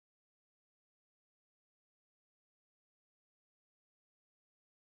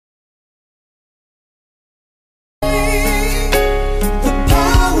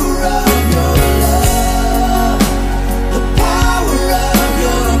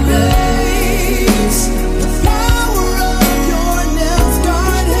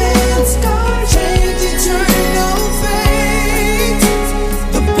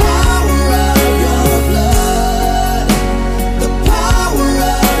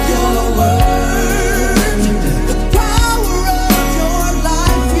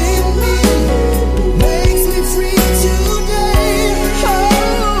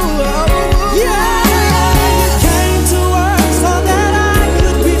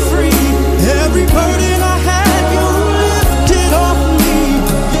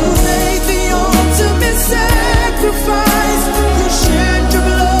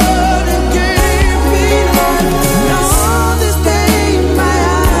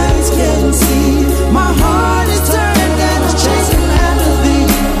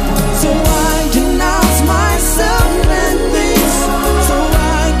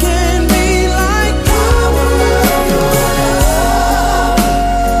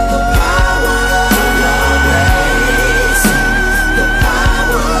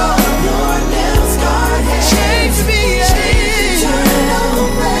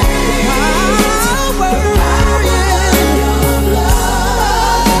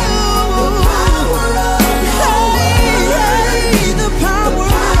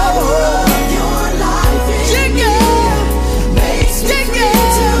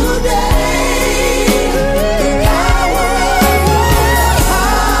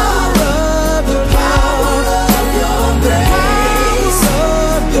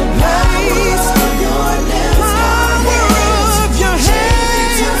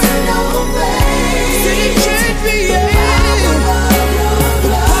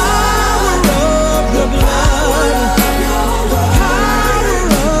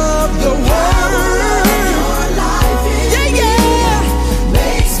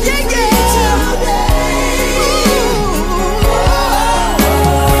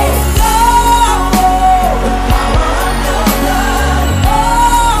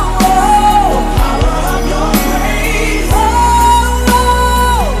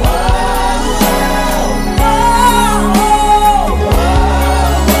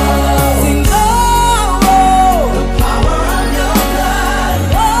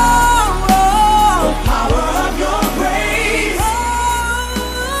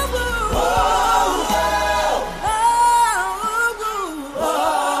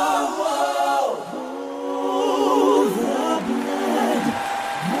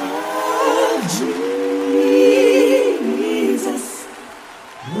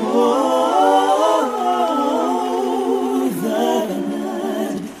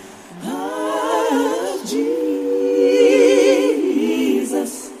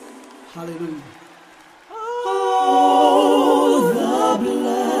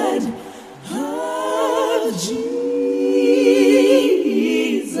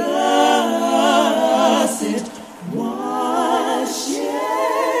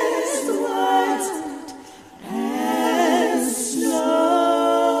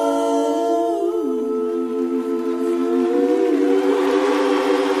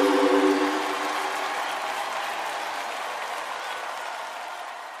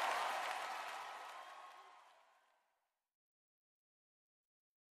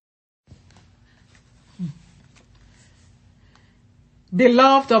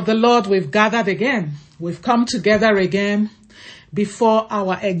Beloved of the Lord, we've gathered again. We've come together again before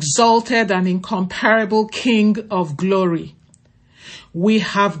our exalted and incomparable King of glory. We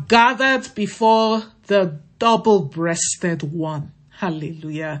have gathered before the double-breasted one.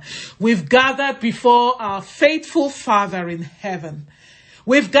 Hallelujah. We've gathered before our faithful Father in heaven.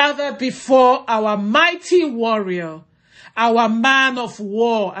 We've gathered before our mighty warrior, our man of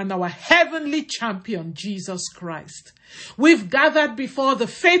war, and our heavenly champion, Jesus Christ. We've gathered before the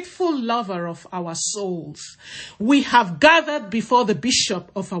faithful lover of our souls. We have gathered before the bishop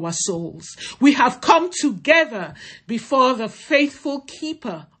of our souls. We have come together before the faithful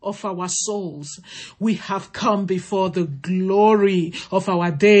keeper of our souls. We have come before the glory of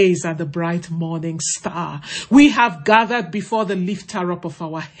our days and the bright morning star. We have gathered before the lifter up of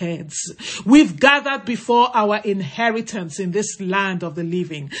our heads. We've gathered before our inheritance in this land of the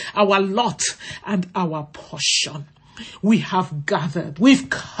living, our lot and our portion. We have gathered, we've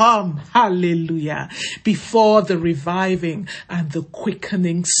come, hallelujah, before the reviving and the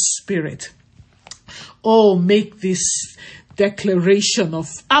quickening Spirit. Oh, make this declaration of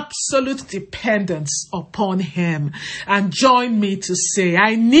absolute dependence upon Him and join me to say,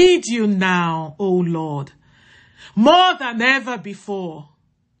 I need you now, oh Lord, more than ever before.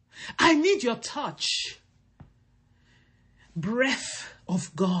 I need your touch, breath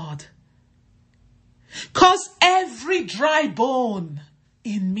of God. Cause every dry bone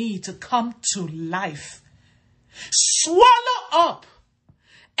in me to come to life. Swallow up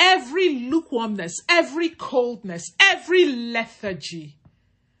every lukewarmness, every coldness, every lethargy,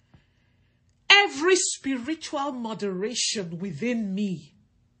 every spiritual moderation within me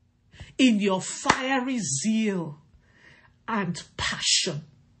in your fiery zeal and passion.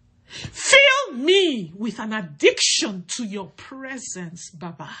 Fill me with an addiction to your presence,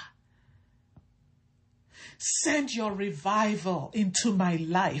 Baba. Send your revival into my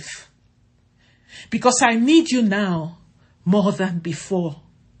life, because I need you now more than before.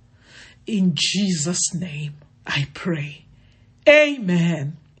 In Jesus' name, I pray.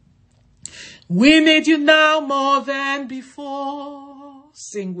 Amen. We need you now more than before.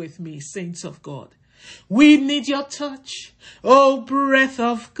 Sing with me, saints of God. We need your touch, oh breath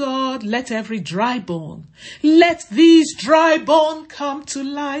of God. Let every dry bone, let these dry bones come to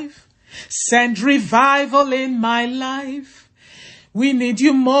life. Send revival in my life. We need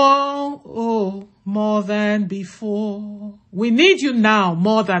you more than before. We need you now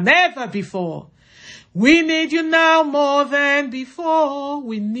more than ever before. We need you now more than before.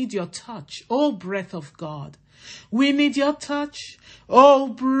 We need your touch, oh breath of God. We need your touch, oh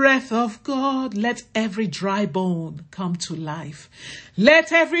breath of God. Let every dry bone come to life.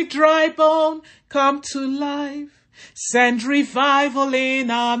 Let every dry bone come to life. Send revival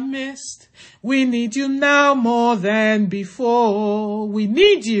in our midst. We need you now more than before. We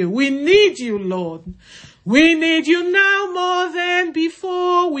need you, Lord. We need you now more than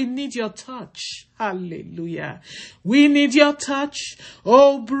before. We need your touch. Hallelujah. We need your touch,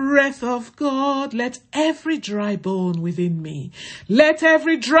 oh breath of God. Let every dry bone within me, let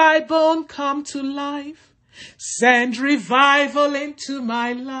every dry bone come to life. Send revival into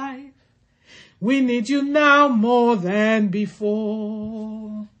my life. We need you now more than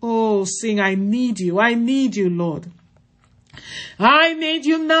before. Oh, sing, I need you, Lord. I need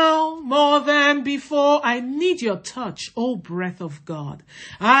you now more than before. I need your touch, oh breath of God.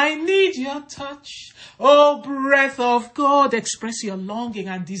 I need your touch, oh breath of God. Express your longing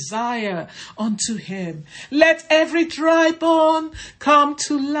and desire unto Him. Let every dry bone come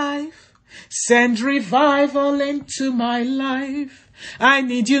to life. Send revival into my life. I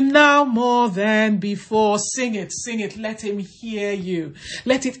need you now more than before. Sing it. Let Him hear you.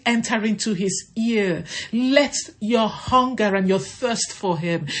 Let it enter into His ear. Let your hunger and your thirst for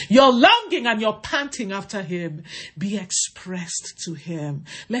Him, your longing and your panting after Him be expressed to Him.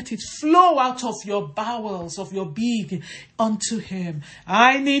 Let it flow out of your bowels, of your being unto Him.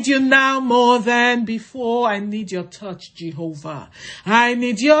 I need you now more than before. I need your touch, Jehovah. I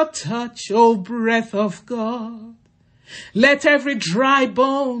need your touch, oh breath of God. Let every dry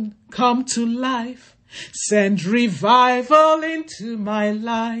bone come to life. Send revival into my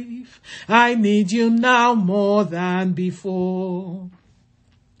life. I need you now more than before.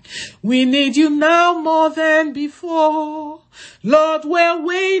 We need you now more than before. Lord, we're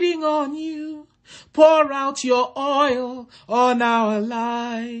waiting on you. Pour out your oil on our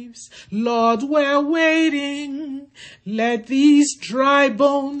lives. Lord, we're waiting. Let these dry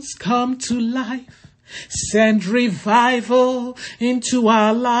bones come to life. Send revival into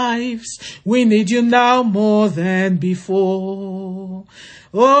our lives. We need you now more than before.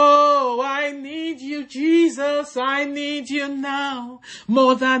 Oh, I need you, Jesus. I need you now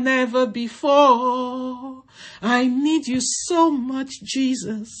more than ever before. I need you so much,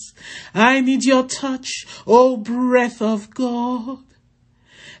 Jesus. I need your touch, oh breath of God.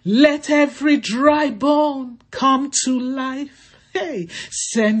 Let every dry bone come to life. Hey,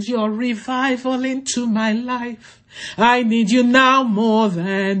 send your revival into my life. I need you now more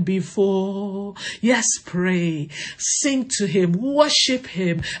than before. Yes, pray, sing to him, worship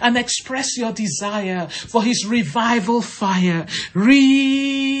him, and express your desire for his revival fire.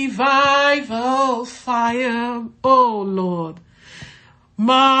 Revival fire, oh Lord,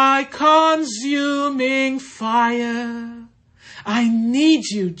 my consuming fire. I need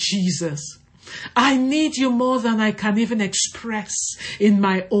you, Jesus. I need you more than I can even express in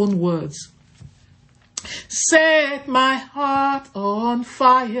my own words. Set my heart on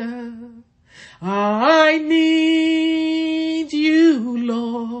fire. I need you,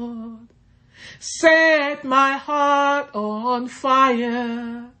 Lord. Set my heart on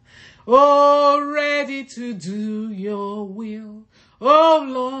fire. Oh, ready to do your will. Oh,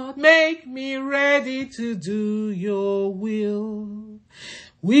 Lord, make me ready to do your will.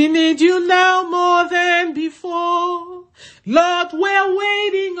 We need you now more than before. Lord, we're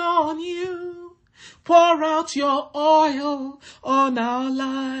waiting on you. Pour out your oil on our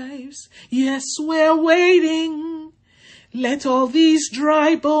lives. Yes, we're waiting. Let all these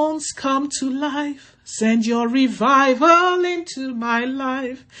dry bones come to life. Send your revival into my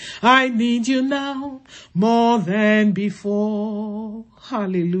life. I need you now more than before.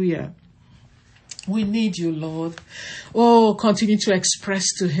 Hallelujah. We need you, Lord. Oh, continue to express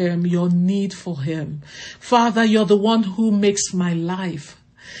to him your need for him. Father, you're the one who makes my life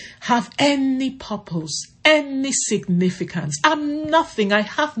have any purpose, any significance. I'm nothing. I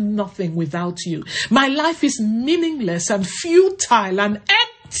have nothing without you. My life is meaningless and futile and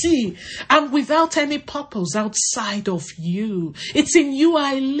empty and without any purpose outside of you. It's in you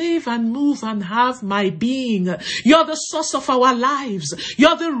I live and move and have my being. You're the source of our lives.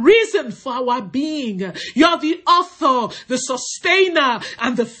 You're the reason for our being. You're the author, the sustainer,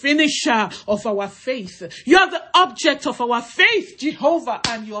 and the finisher of our faith. You're the object of our faith, Jehovah,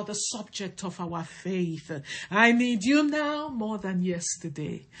 and you're the subject of our faith. I need you now more than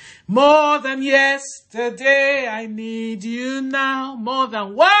yesterday. More than yesterday, I need you now more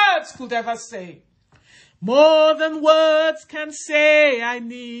than words could ever say. More than words can say, I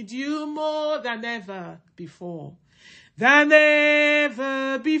need you more than ever before. Than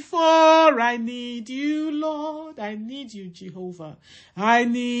ever before, I need you, Lord. I need you, Jehovah. I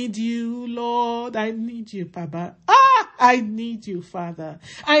need you, Lord. I need you, Papa. I need you, Father.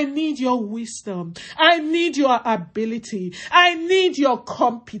 I need your wisdom. I need your ability. I need your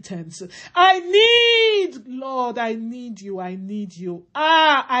competence. I need, Lord, I need you. I need you.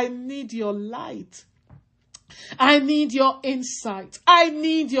 I need your light. I need your insight. I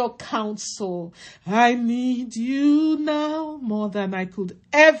need your counsel. I need you now more than I could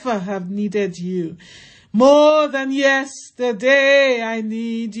ever have needed you. More than yesterday, I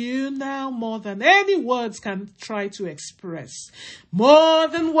need you now more than any words can try to express. More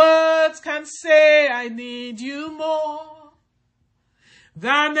than words can say, I need you more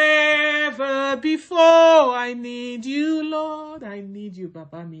than ever before. I need you, Lord. I need you,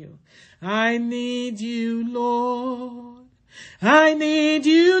 Papa mio. I need you, Lord. I need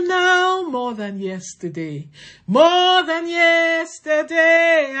you now more than yesterday. More than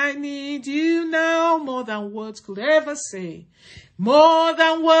yesterday. I need you now more than words could ever say. More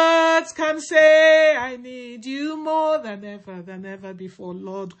than words can say, I need you more than ever before.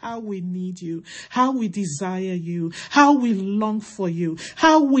 Lord, how we need you, how we desire you, how we long for you,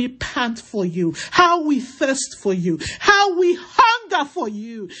 how we pant for you, how we thirst for you, how we hunger for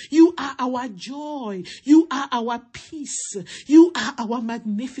you. You are our joy. You are our peace. You are our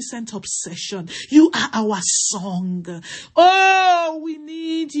magnificent obsession. You are our song. Oh, we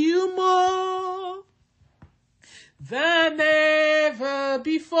need you more than ever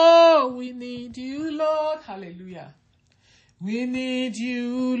before. We need you, Lord. Hallelujah. We need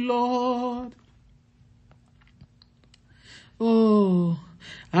you, Lord. Oh,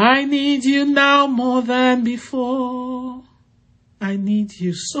 I need you now more than before. I need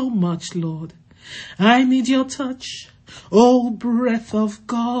you so much, Lord. I need your touch, oh breath of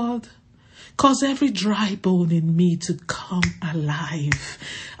God. Cause every dry bone in me to come alive,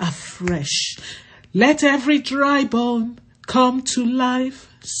 afresh. Let every dry bone come to life.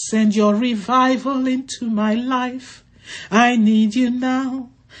 Send your revival into my life. I need you now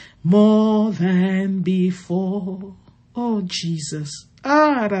more than before. Oh, Jesus.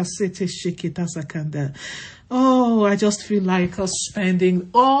 Rasete Shekita Sakanda. Oh, I just feel like us spending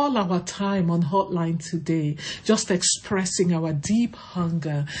all our time on hotline today, just expressing our deep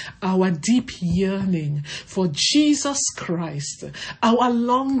hunger, our deep yearning for Jesus Christ, our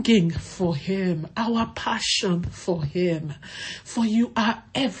longing for him, our passion for him. For you are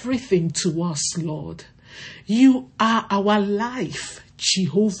everything to us, Lord. You are our life,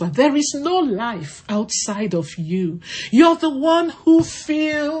 Jehovah. There is no life outside of you. You're the one who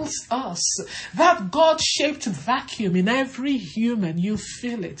fills us. That God-shaped vacuum in every human, you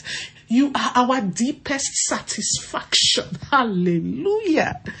fill it. You are our deepest satisfaction.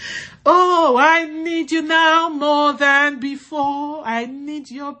 Hallelujah. Oh, I need you now more than before. I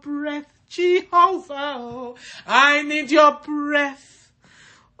need your breath, Jehovah. Oh, I need your breath.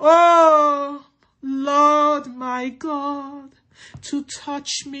 Oh, Lord my God, to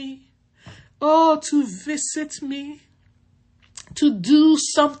touch me, to visit me, to do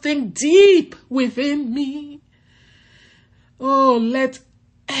something deep within me. Oh, let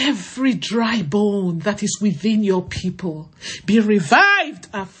every dry bone that is within your people be revived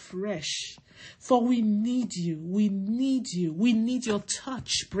afresh. For we need you, we need you, we need your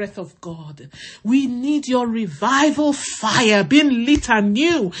touch, breath of God. We need your revival fire being lit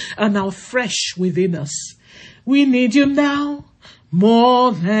anew and now fresh within us. We need you now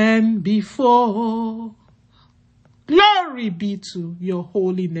more than before. Glory be to your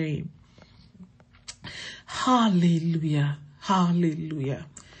holy name. Hallelujah, hallelujah.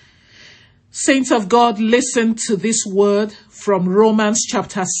 Saints of God, listen to this word from Romans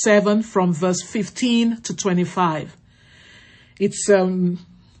chapter 7 from verse 15 to 25. It's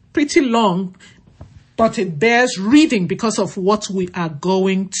pretty long, but it bears reading because of what we are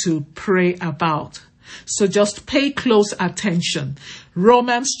going to pray about. So just pay close attention.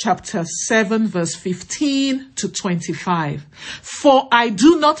 Romans chapter 7 verse 15 to 25. For I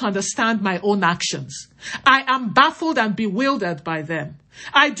do not understand my own actions. I am baffled and bewildered by them.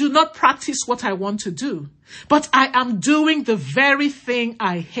 I do not practice what I want to do, but I am doing the very thing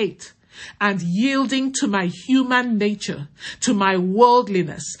I hate and yielding to my human nature, to my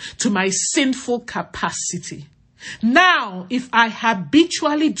worldliness, to my sinful capacity. Now, if I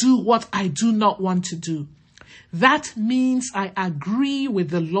habitually do what I do not want to do, that means I agree with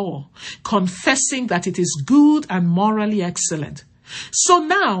the law, confessing that it is good and morally excellent. So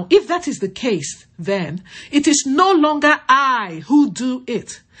now, if that is the case, then it is no longer I who do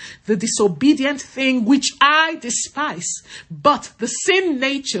it, the disobedient thing which I despise, but the sin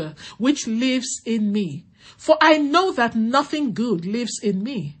nature which lives in me. For I know that nothing good lives in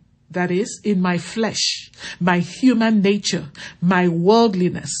me. That is, in my flesh, my human nature, my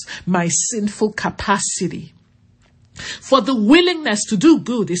worldliness, my sinful capacity. For the willingness to do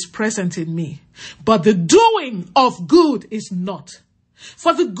good is present in me, but the doing of good is not.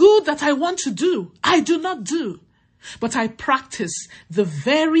 For the good that I want to do, I do not do, but I practice the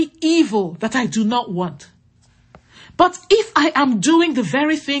very evil that I do not want. But if I am doing the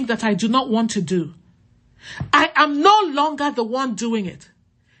very thing that I do not want to do, I am no longer the one doing it.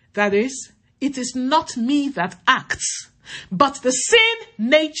 That is, it is not me that acts, but the sin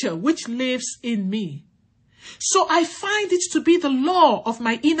nature which lives in me. So I find it to be the law of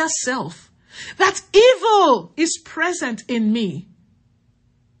my inner self that evil is present in me,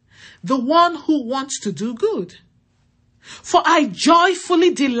 the one who wants to do good. For I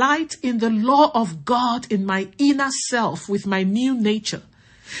joyfully delight in the law of God in my inner self with my new nature.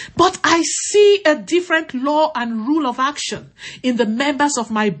 But I see a different law and rule of action in the members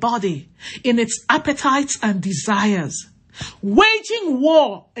of my body, in its appetites and desires, waging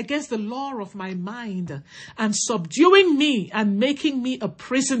war against the law of my mind and subduing me and making me a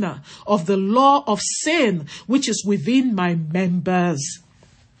prisoner of the law of sin which is within my members.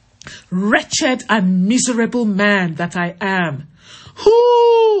 Wretched and miserable man that I am,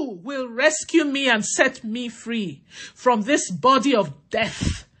 who will rescue me and set me free from this body of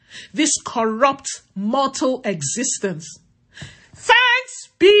death, this corrupt mortal existence? Thanks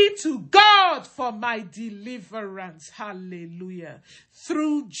be to God for my deliverance. Hallelujah.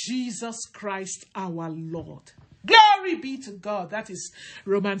 Through Jesus Christ our Lord. Glory be to God. That is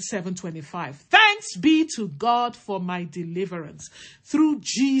Romans 7:25. Thanks be to God for my deliverance through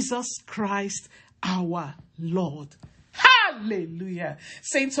Jesus Christ our Lord. Hallelujah.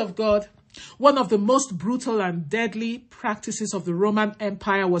 Saints of God, one of the most brutal and deadly practices of the Roman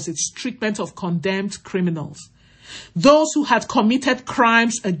Empire was its treatment of condemned criminals. Those who had committed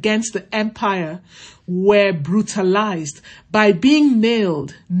crimes against the empire were brutalized by being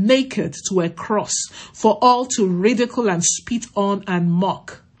nailed naked to a cross for all to ridicule and spit on and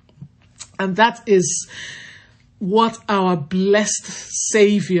mock. And that is what our blessed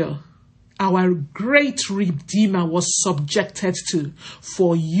Savior, our great Redeemer, was subjected to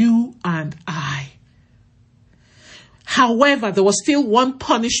for you and I. However, there was still one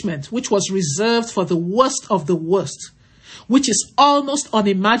punishment which was reserved for the worst of the worst, which is almost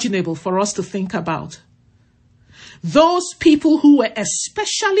unimaginable for us to think about. Those people who were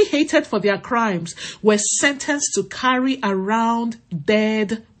especially hated for their crimes were sentenced to carry around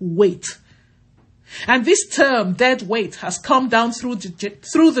dead weight. And this term, dead weight, has come down through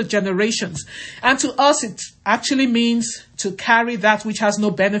the generations. And to us, it actually means to carry that which has no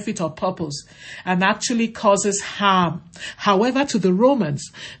benefit or purpose and actually causes harm. However, to the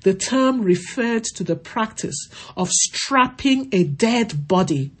Romans, the term referred to the practice of strapping a dead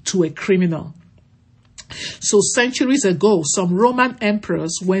body to a criminal. So centuries ago, some Roman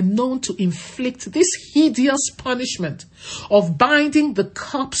emperors were known to inflict this hideous punishment of binding the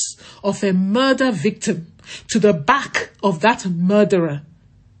corpse of a murder victim to the back of that murderer.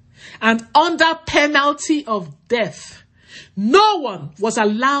 And under penalty of death, no one was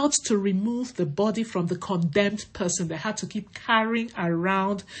allowed to remove the body from the condemned person. They had to keep carrying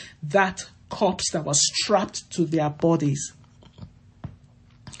around that corpse that was strapped to their bodies.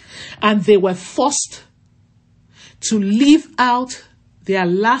 And they were forced to live out their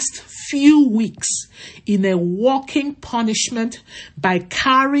last few weeks in a walking punishment by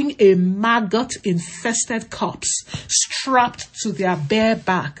carrying a maggot-infested corpse strapped to their bare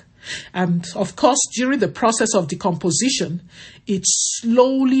back. And of course, during the process of decomposition, it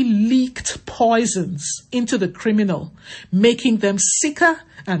slowly leaked poisons into the criminal, making them sicker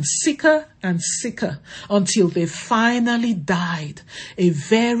and sicker and sicker until they finally died a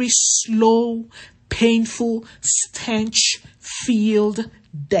very slow, painful, stench-filled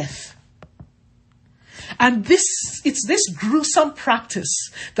death. And it's this gruesome practice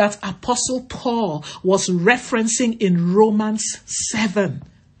that Apostle Paul was referencing in Romans 7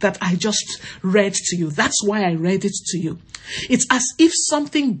 that I just read to you. That's why I read it to you. It's as if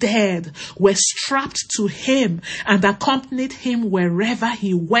something dead were strapped to him and accompanied him wherever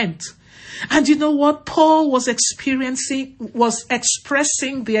he went. And you know what? Paul was expressing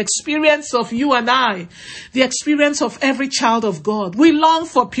the experience of you and I, the experience of every child of God. We long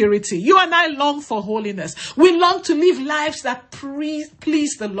for purity. You and I long for holiness. We long to live lives that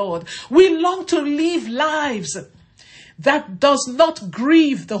please the Lord. We long to live lives that does not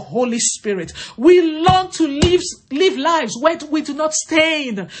grieve the Holy Spirit. We long to live lives where we do not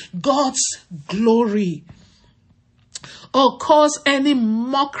stain God's glory or cause any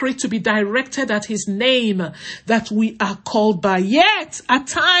mockery to be directed at his name that we are called by. Yet, at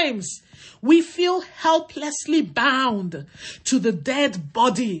times, we feel helplessly bound to the dead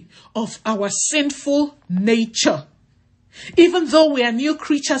body of our sinful nature. Even though we are new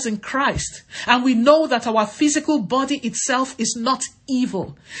creatures in Christ and we know that our physical body itself is not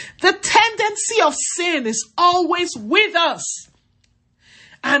evil, the tendency of sin is always with us.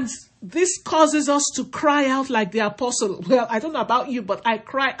 And this causes us to cry out like the apostle. Well, I don't know about you, but I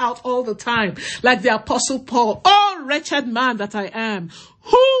cry out all the time like the apostle Paul. Oh, wretched man that I am,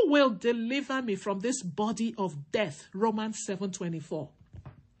 who will deliver me from this body of death? Romans 7:24.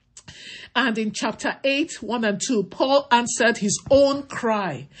 And in chapter 8, 1 and 2, Paul answered his own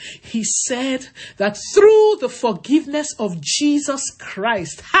cry. He said that through the forgiveness of Jesus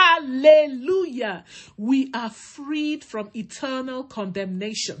Christ, hallelujah, we are freed from eternal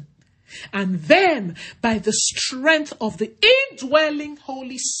condemnation. And then, by the strength of the indwelling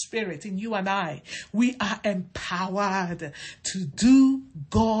Holy Spirit in you and I, we are empowered to do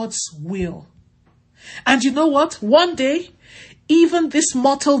God's will. And you know what? One day, even this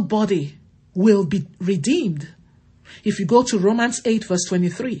mortal body will be redeemed. If you go to Romans 8 verse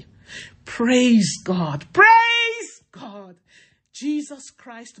 23, praise God, praise God. Jesus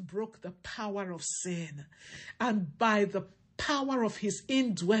Christ broke the power of sin. And by the power of his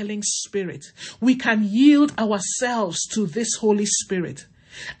indwelling Spirit, we can yield ourselves to this Holy Spirit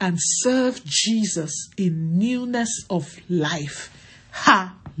and serve Jesus in newness of life.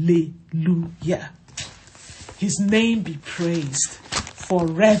 Hallelujah. His name be praised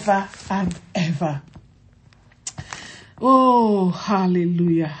forever and ever. Oh,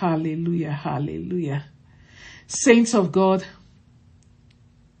 hallelujah, hallelujah, hallelujah. Saints of God,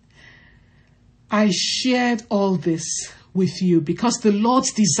 I shared all this with you because the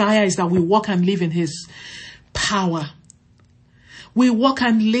Lord's desire is that we walk and live in his power. We walk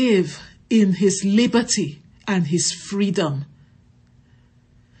and live in his liberty and his freedom.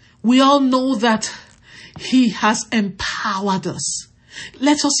 We all know that he has empowered us.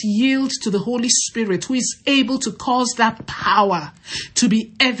 Let us yield to the Holy Spirit, who is able to cause that power to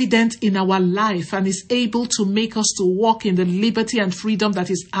be evident in our life and is able to make us to walk in the liberty and freedom that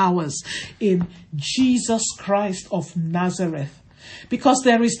is ours in Jesus Christ of Nazareth. Because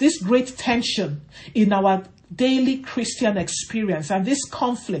there is this great tension in our daily Christian experience and this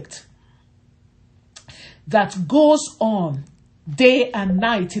conflict that goes on day and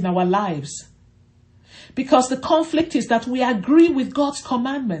night in our lives. Because the conflict is that we agree with God's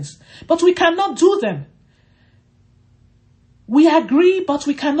commandments, but we cannot do them. We agree, but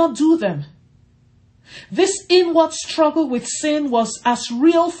we cannot do them. This inward struggle with sin was as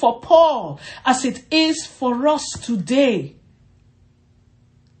real for Paul as it is for us today.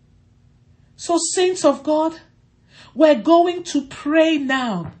 So, saints of God, we're going to pray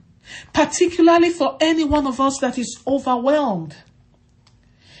now, particularly for any one of us that is overwhelmed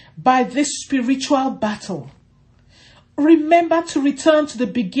by this spiritual battle. Remember to return to the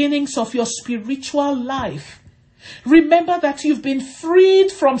beginnings of your spiritual life. Remember that you've been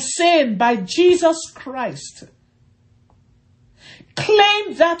freed from sin by Jesus Christ.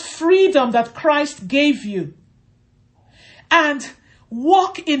 Claim that freedom that Christ gave you and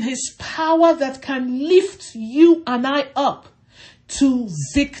walk in his power that can lift you and I up to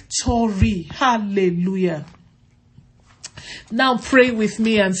victory. Hallelujah. Now pray with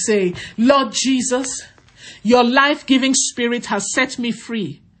me and say, Lord Jesus, your life-giving spirit has set me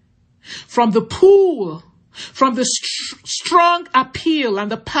free from the pull, from the strong appeal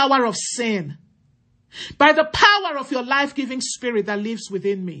and the power of sin. By the power of your life-giving spirit that lives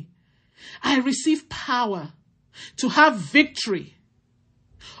within me, I receive power to have victory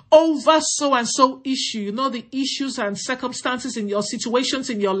over so and so issue. You know, the issues and circumstances in your situations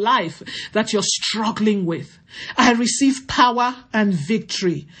in your life that you're struggling with. I receive power and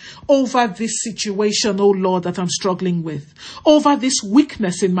victory over this situation, oh Lord, that I'm struggling with. Over this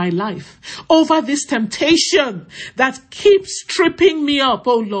weakness in my life. Over this temptation that keeps tripping me up,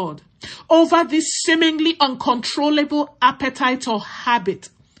 oh Lord. Over this seemingly uncontrollable appetite or habit.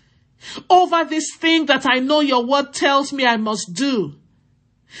 Over this thing that I know your word tells me I must do.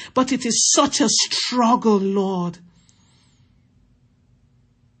 But it is such a struggle, Lord.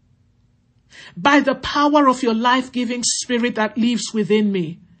 By the power of your life-giving spirit that lives within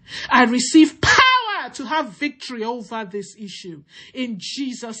me, I receive power to have victory over this issue. In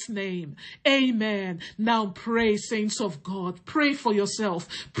Jesus' name, amen. Now pray, saints of God. Pray for yourself.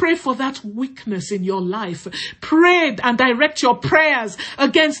 Pray for that weakness in your life. Pray and direct your prayers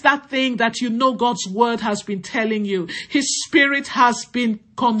against that thing that you know God's word has been telling you. His spirit has been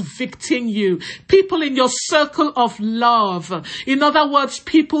convicting you. People in your circle of love, in other words,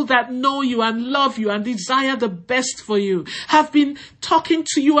 people that know you and love you and desire the best for you, have been talking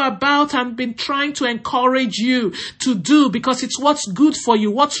to you about and been trying to encourage you to do because it's what's good for you,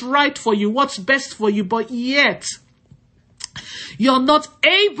 what's right for you, what's best for you, but yet you're not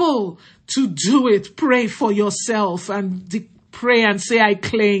able to do it. Pray for yourself and pray and say, I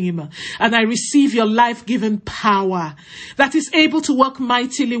claim and I receive your life-given power that is able to work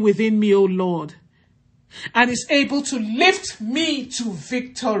mightily within me, O Lord, and is able to lift me to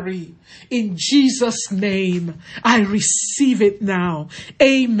victory. In Jesus' name, I receive it now.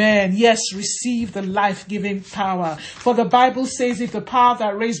 Amen. Yes, receive the life-giving power. For the Bible says if the power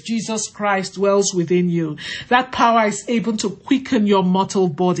that raised Jesus Christ dwells within you, that power is able to quicken your mortal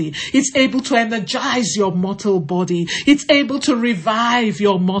body. It's able to energize your mortal body. It's able to revive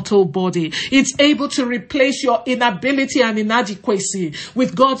your mortal body. It's able to replace your inability and inadequacy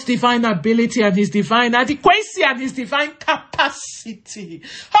with God's divine ability and his divine adequacy and his divine capacity.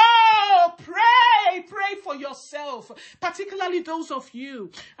 Oh, pray for yourself, particularly those of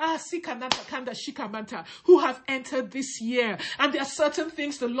you who have entered this year, and there are certain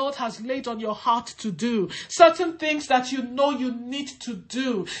things the Lord has laid on your heart to do, certain things that you know you need to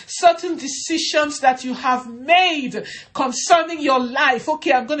do, certain decisions that you have made concerning your life.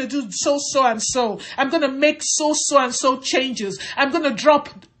 Okay, I'm going to do so and so. I'm going to make so and so changes. I'm going to drop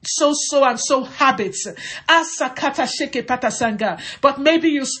so and so habits. But maybe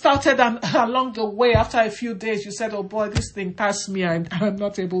you started and along the way, after a few days, you said, oh boy, this thing passed me and I'm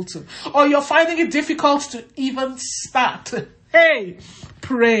not able to. Or you're finding it difficult to even start. Hey,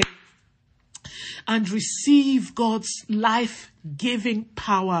 pray and receive God's life life-giving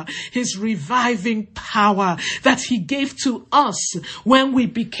power, his reviving power that he gave to us when we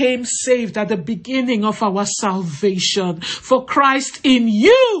became saved at the beginning of our salvation. For Christ in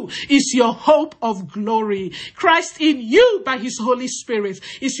you is your hope of glory. Christ in you by his Holy Spirit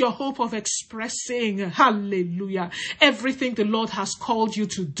is your hope of expressing, hallelujah, everything the Lord has called you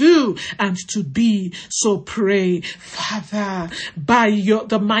to do and to be. So pray, Father, by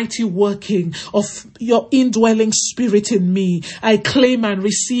the mighty working of your indwelling spirit in me, I claim and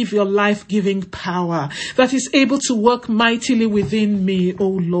receive your life-giving power that is able to work mightily within me, O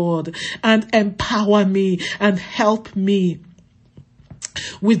Lord, and empower me and help me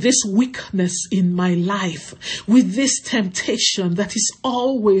with this weakness in my life, with this temptation that is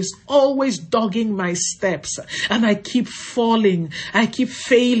always dogging my steps, and I keep falling, I keep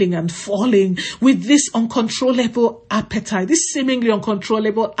failing and falling, with this uncontrollable appetite, this seemingly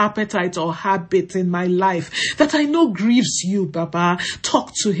uncontrollable appetite or habit in my life that I know grieves you, Baba.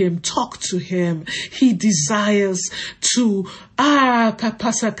 Talk to him. He desires to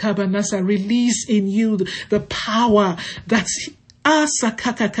release in you the power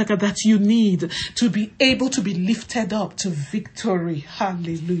that you need to be able to be lifted up to victory.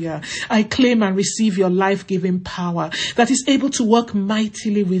 Hallelujah. I claim and receive your life-giving power that is able to work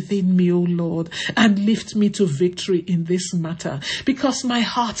mightily within me, O Lord, and lift me to victory in this matter, because my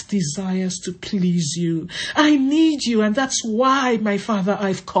heart desires to please you. I need you, and that's why, my Father,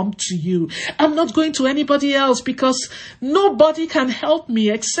 I've come to you. I'm not going to anybody else, because nobody can help me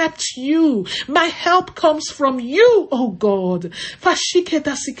except you. My help comes from you, O God.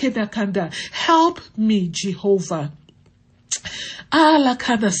 Help me, Jehovah.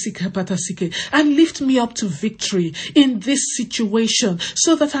 And lift me up to victory in this situation,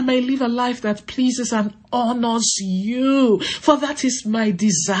 so that I may live a life that pleases and honors you. For that is my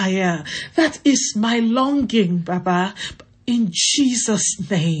desire. That is my longing, Baba. In Jesus'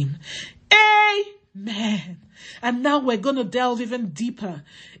 name. Amen. And now we're going to delve even deeper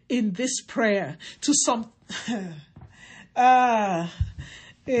in this prayer to some...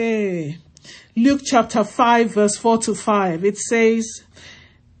 Luke chapter 5 verse 4-5. It says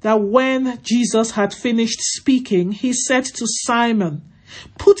that when Jesus had finished speaking, he said to Simon,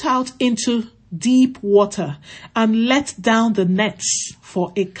 "Put out into deep water and let down the nets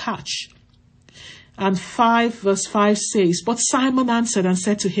for a catch." And 5 verse 5 says, "But Simon answered and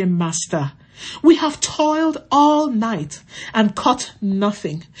said to him, Master, we have toiled all night and caught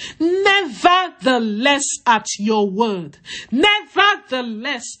nothing. Nevertheless at your word,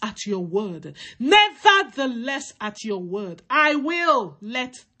 nevertheless at your word, nevertheless at your word, I will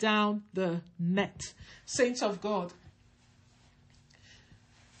let down the net." Saints of God,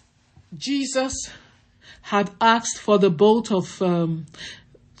 Jesus had asked for the boat of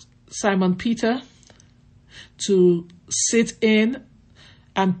Simon Peter to sit in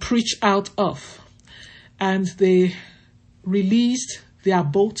and preach out of, and they released their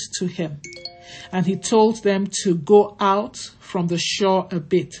boat to him, and he told them to go out from the shore a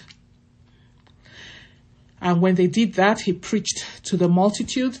bit. And when they did that, he preached to the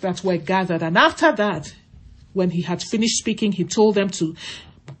multitude that were gathered. And after that, when he had finished speaking, he told them to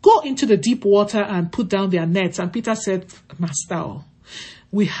go into the deep water and put down their nets. And Peter said, "Master,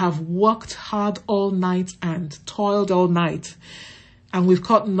 we have worked hard all night and toiled all night, and we've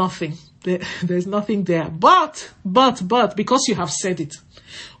caught nothing. There's nothing there. But, because you have said it,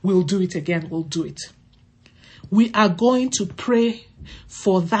 we'll do it again. We'll do it." We are going to pray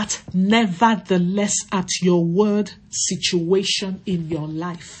for that nevertheless at your word situation in your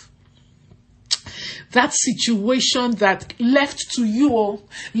life. That situation that left to you,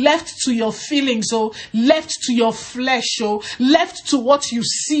 left to your feelings, left to your flesh, left to what you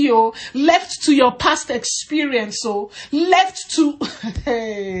see, left to your past experience, left to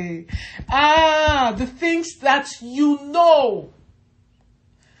the things that you know.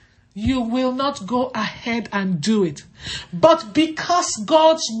 You will not go ahead and do it. But because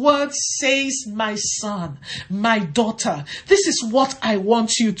God's word says, "My son, my daughter, this is what I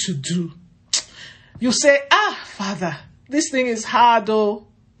want you to do." You say, "Father, this thing is hard,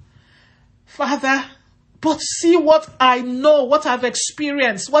 Father, but see what I know, what I've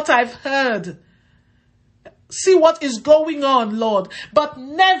experienced, what I've heard. See what is going on, Lord. But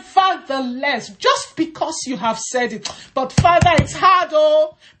nevertheless," just because you have said it, "But Father, it's hard,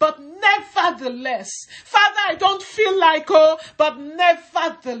 but nevertheless. Father, I don't feel like, but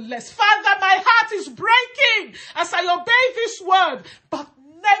nevertheless. Father, my heart is breaking as I obey this word, but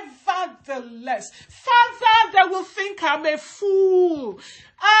nevertheless. Father, they will think I'm a fool.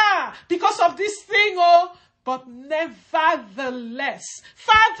 Because of this thing, but nevertheless.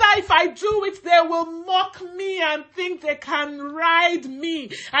 Father, if I do it, they will mock me and think they can ride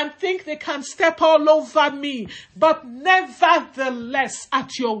me and think they can step all over me. But nevertheless,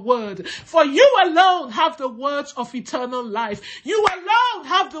 at your word, for you alone have the words of eternal life. You alone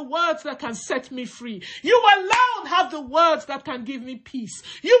have the words that can set me free. You alone have the words that can give me peace.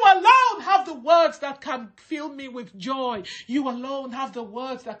 You alone have the words that can fill me with joy. You alone have the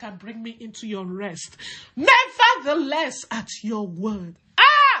words that can bring me into your rest. Nevertheless, at your word.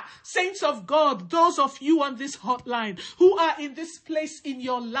 Saints of God, those of you on this hotline who are in this place in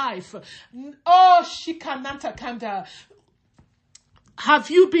your life. Oh, Shikananta Kanda. Have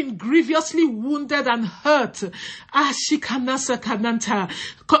you been grievously wounded and hurt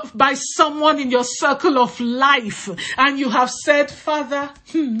by someone in your circle of life? And you have said, Father,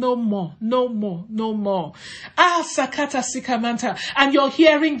 no more, no more, no more. Sakata Sikamanta. And you're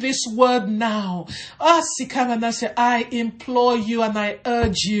hearing this word now. Sikamanasha, I implore you and I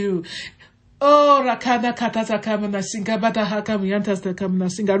urge you. Oh, Rakana Katata Kamana Singa Bata Hakamiantas the Kamana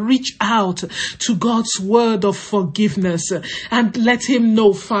Singa. Reach out to God's word of forgiveness and let him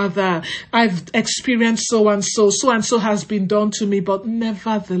know, Father, I've experienced so and so has been done to me, but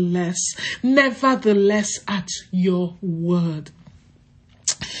nevertheless at your word.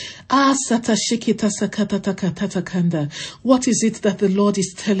 What is it that the Lord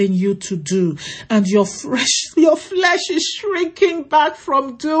is telling you to do? And your flesh is shrinking back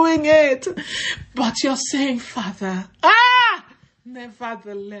from doing it. But you're saying, Father,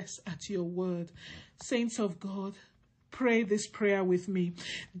 nevertheless at your word. Saints of God, pray this prayer with me.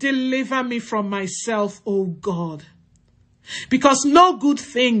 Deliver me from myself, O God, because no good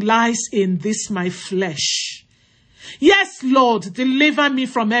thing lies in this my flesh. Yes, Lord, deliver me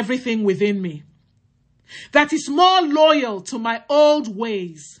from everything within me that is more loyal to my old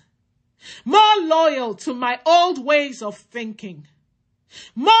ways, more loyal to my old ways of thinking,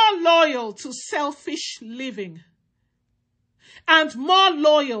 more loyal to selfish living, and more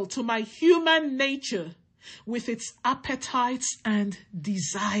loyal to my human nature with its appetites and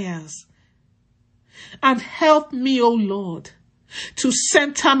desires. And help me, O Lord, to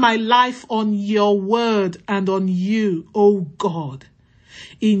center my life on your word and on you, O God.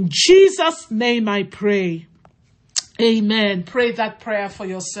 In Jesus' name I pray. Amen. Pray that prayer for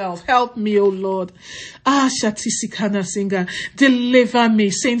yourself. Help me, O Lord. Shatisikana Singa. Deliver me,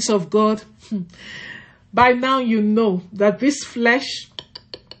 saints of God. By now you know that this flesh,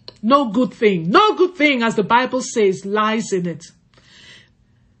 no good thing, as the Bible says, lies in it.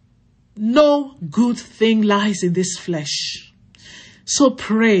 No good thing lies in this flesh. So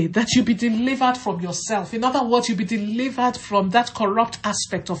pray that you be delivered from yourself. In other words, you be delivered from that corrupt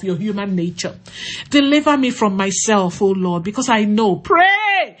aspect of your human nature. Deliver me from myself, O Lord, because I know,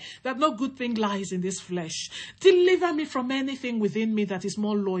 pray, that no good thing lies in this flesh. Deliver me from anything within me that is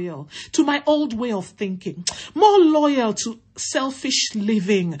more loyal to my old way of thinking, more loyal to selfish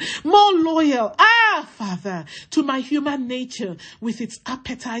living, more loyal, Father, to my human nature with its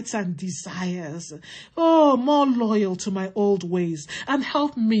appetites and desires. Oh, more loyal to my old ways. And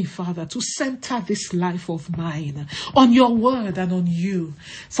help me, Father, to center this life of mine on your word and on you.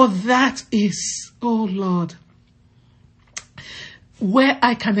 For that is, oh Lord, where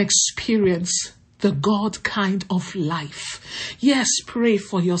I can experience the God kind of life. Yes, pray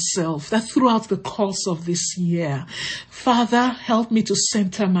for yourself that throughout the course of this year, Father, help me to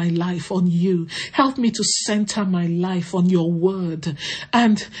center my life on you. Help me to center my life on your word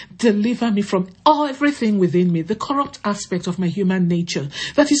and deliver me from everything within me, the corrupt aspect of my human nature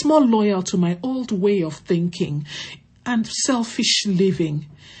that is more loyal to my old way of thinking and selfish living.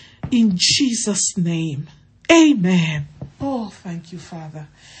 In Jesus' name, amen. Oh, thank you, Father.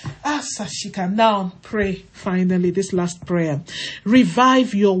 Sashika, now pray finally this last prayer.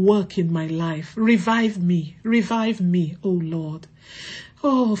 Revive your work in my life. Revive me, O Lord.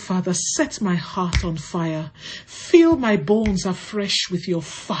 Oh, Father, set my heart on fire. Fill my bones afresh with your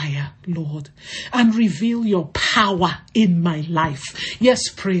fire, Lord, and reveal your power in my life. Yes,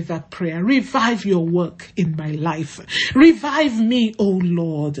 pray that prayer. Revive your work in my life. Revive me, O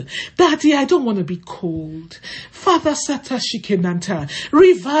Lord. Daddy, I don't want to be cold. Father, Satashikenanta,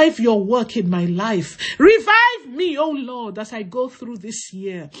 revive your work in my life. Revive me, O Lord, as I go through this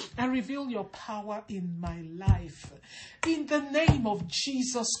year and reveal your power in my life. In the name of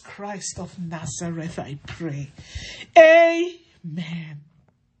Jesus Christ of Nazareth, I pray. Amen.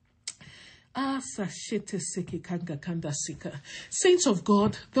 Saints of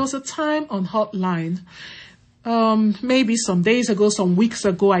God, there was a time on Hotline maybe some days ago, some weeks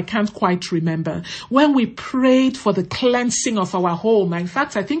ago, I can't quite remember, when we prayed for the cleansing of our home. In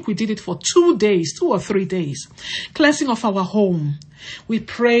fact, I think we did it for 2 days, 2 or 3 days. Cleansing of our home. We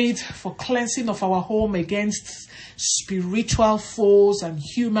prayed for cleansing of our home against spiritual foes and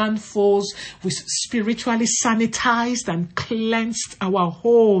human foes. We spiritually sanitized and cleansed our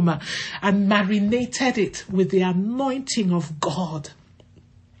home and marinated it with the anointing of God.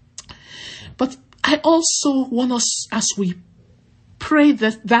 But I also want us, as we pray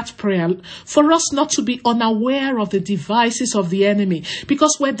that prayer, for us not to be unaware of the devices of the enemy,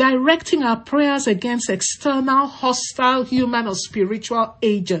 because we're directing our prayers against external, hostile, human or spiritual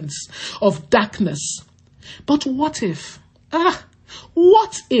agents of darkness. But what if,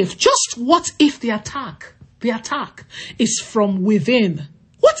 just what if the attack is from within?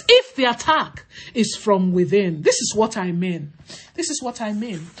 What if the attack is from within? This is what I mean.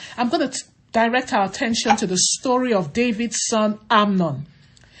 I'm going to direct our attention to the story of David's son Amnon,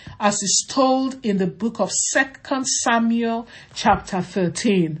 as is told in the book of 2 Samuel chapter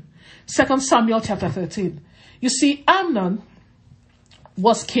 13. 2 Samuel chapter 13. You see, Amnon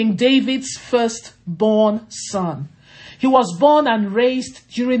was King David's firstborn son. He was born and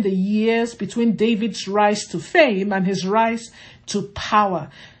raised during the years between David's rise to fame and his rise to power.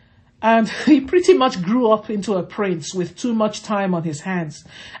 And he pretty much grew up into a prince with too much time on his hands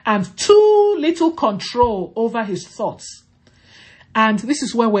and too little control over his thoughts. And this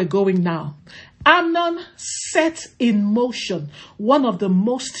is where we're going now. Amnon set in motion one of the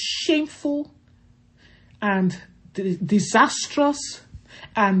most shameful and disastrous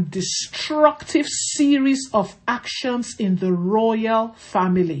and destructive series of actions in the royal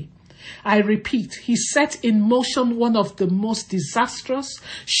family. I repeat, he set in motion one of the most disastrous,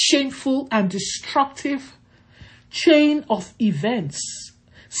 shameful, and destructive chain of events,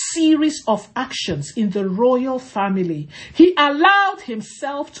 series of actions in the royal family. He allowed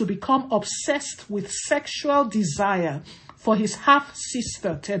himself to become obsessed with sexual desire for his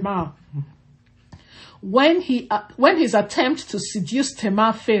half-sister Tamar. When his attempt to seduce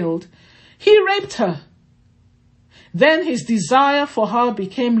Tamar failed, he raped her. Then his desire for her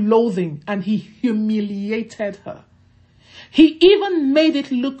became loathing, and he humiliated her. He even made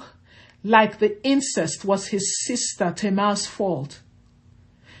it look like the incest was his sister Tamar's fault.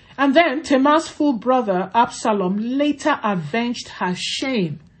 And then Tamar's full brother Absalom later avenged her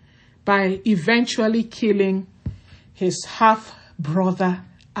shame by eventually killing his half-brother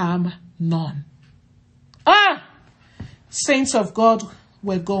Amnon. Saints of God,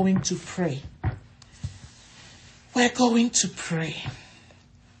 we're going to pray. We're going to pray.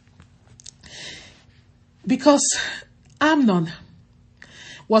 Because Amnon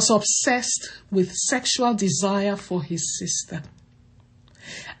was obsessed with sexual desire for his sister.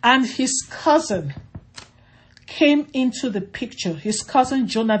 And his cousin came into the picture, his cousin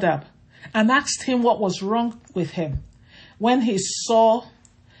Jonadab, and asked him what was wrong with him when he saw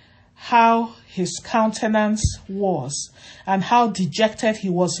how his countenance was and how dejected he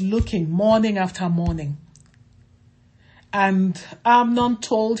was looking morning after morning. And Amnon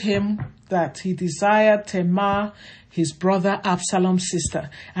told him that he desired Tamar, his brother Absalom's sister.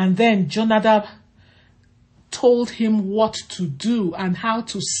 And then Jonadab told him what to do and how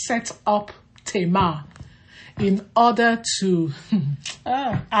to set up Tamar in order to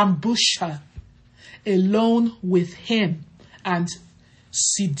ambush her alone with him and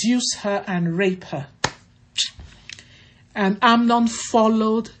seduce her and rape her. And Amnon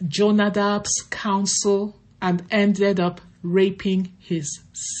followed Jonadab's counsel and ended up raping his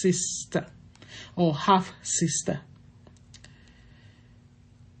sister or half-sister.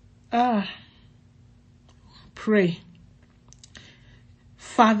 Pray.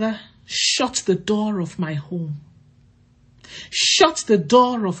 Father, shut the door of my home. Shut the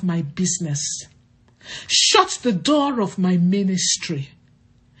door of my business. Shut the door of my ministry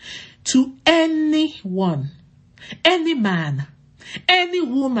to anyone, any man, any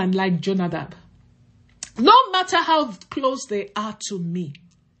woman like Jonadab. No matter how close they are to me.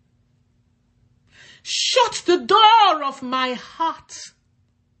 Shut the door of my heart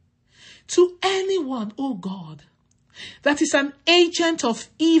to anyone, oh God, that is an agent of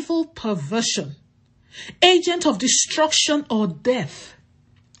evil perversion, agent of destruction or death,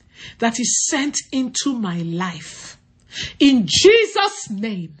 that is sent into my life. In Jesus'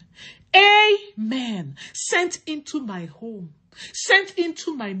 name, amen. Sent into my home. Sent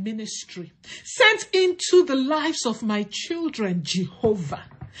into my ministry, sent into the lives of my children, Jehovah,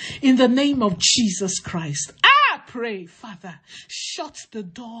 in the name of Jesus Christ. I pray, Father, shut the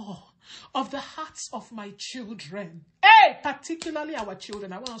door of the hearts of my children, particularly our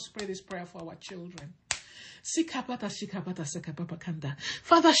children. I want us to pray this prayer for our children. Father,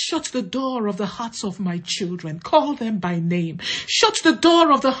 shut the door of the hearts of my children. Call them by name. Shut the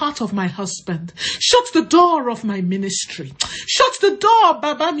door of the heart of my husband. Shut the door of my ministry. Shut the door,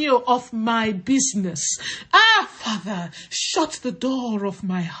 Babamio, of my business. Father, shut the door of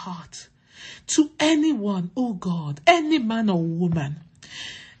my heart to anyone, oh God, any man or woman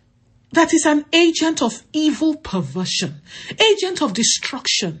that is an agent of evil perversion, agent of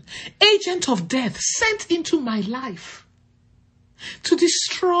destruction, agent of death, sent into my life to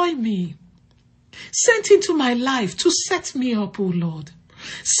destroy me, sent into my life to set me up, O Lord,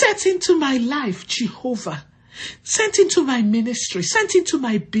 sent into my life, Jehovah, sent into my ministry, sent into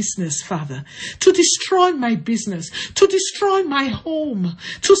my business, Father, to destroy my business, to destroy my home,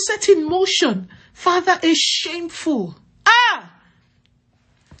 to set in motion, Father, a shameful,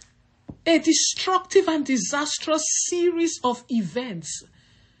 a destructive and disastrous series of events,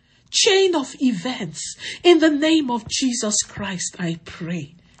 chain of events. In the name of Jesus Christ, I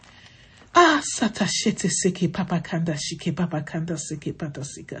pray. Satashete seke papakanda shike papakanda seke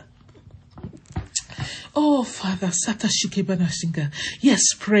patasika. Oh, Father, satashike banashinga. Yes,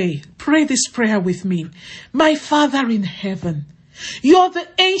 pray. Pray this prayer with me. My Father in heaven, you're the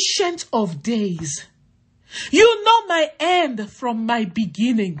Ancient of Days. You know my end from my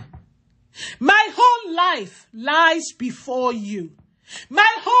beginning. My whole life lies before you.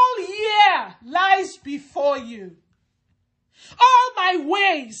 My whole year lies before you. All my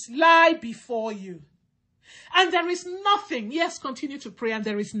ways lie before you. And there is nothing, yes, continue to pray, and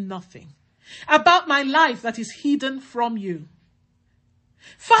there is nothing about my life that is hidden from you.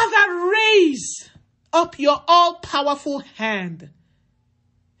 Father, raise up your all-powerful hand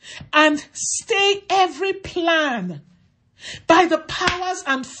and stay every plan by the powers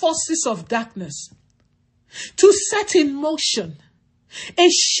and forces of darkness to set in motion a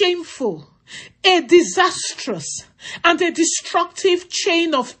shameful, a disastrous, and a destructive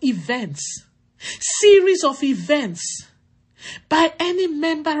chain of events, series of events by any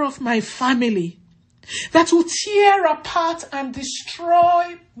member of my family that will tear apart and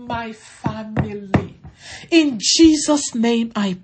destroy my family. In Jesus' name I